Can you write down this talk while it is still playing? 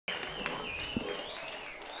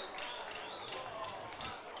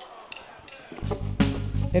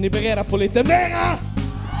Är ni beredda på lite mera?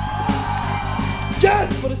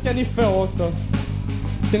 Gött! För det ska ni få också.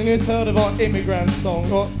 Det ni nyss hörde var en Immigrant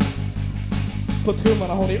Song. Och på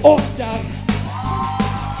trummorna har ni Oscar.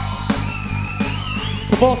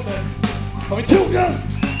 På basen har vi Torbjörn.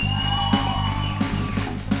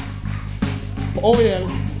 På orgel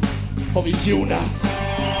har vi Jonas.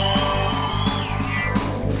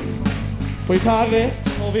 På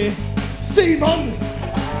gitarret har vi Simon.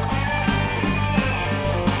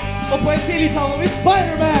 Och på en till gitarr har vi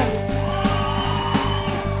Spider-Man.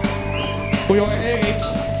 Och jag är Erik.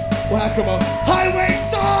 Och här kommer Highway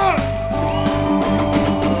Star!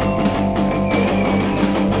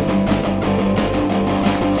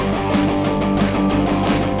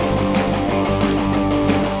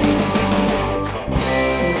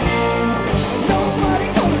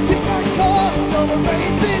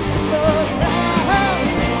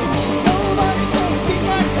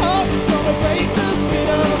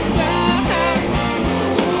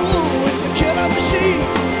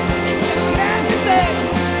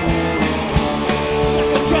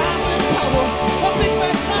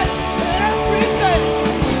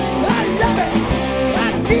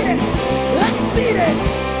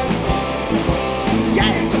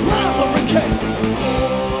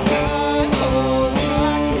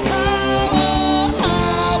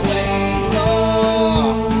 Highway star.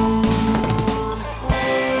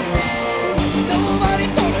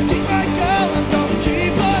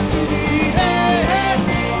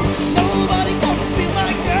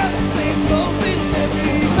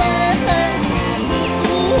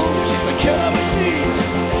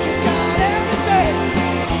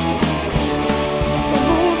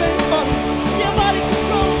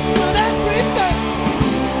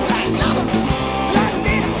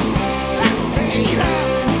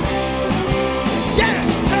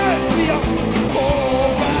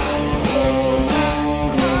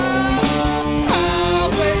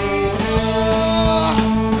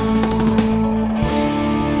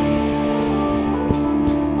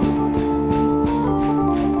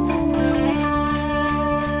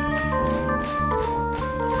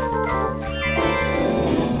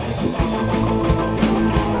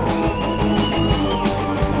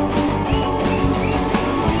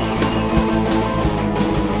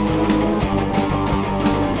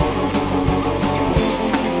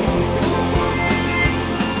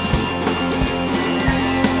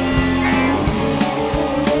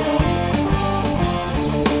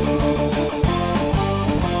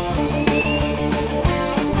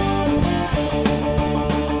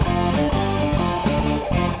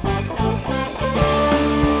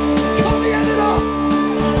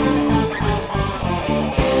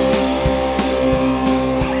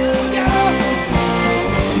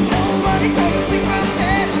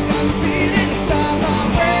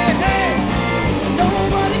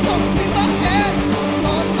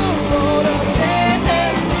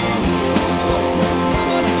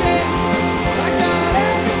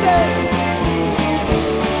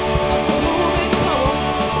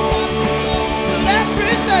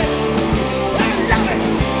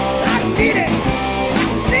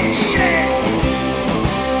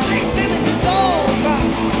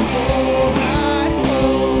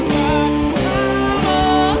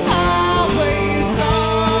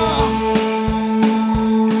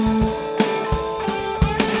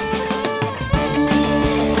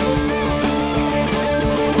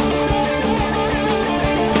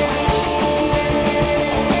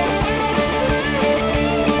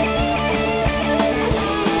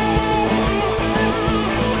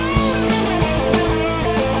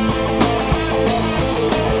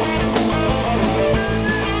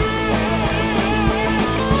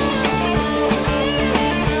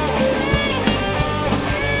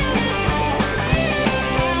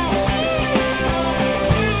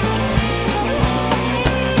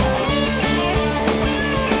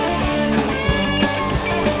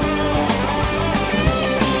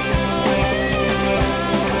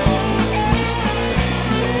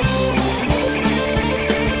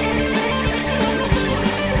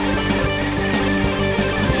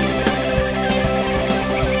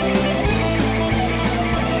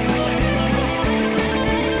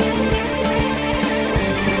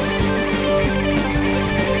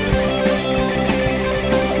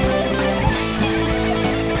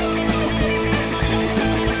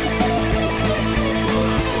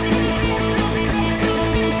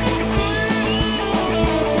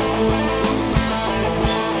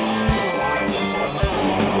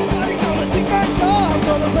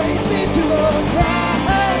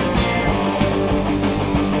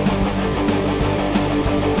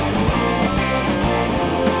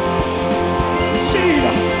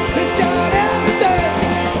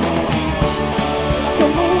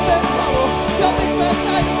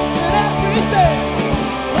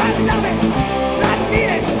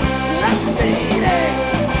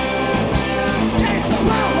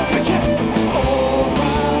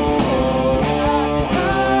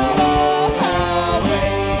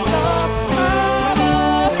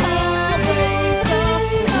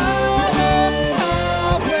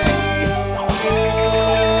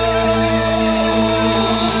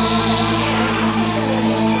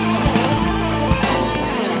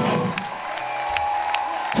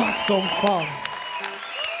 Tack som fan.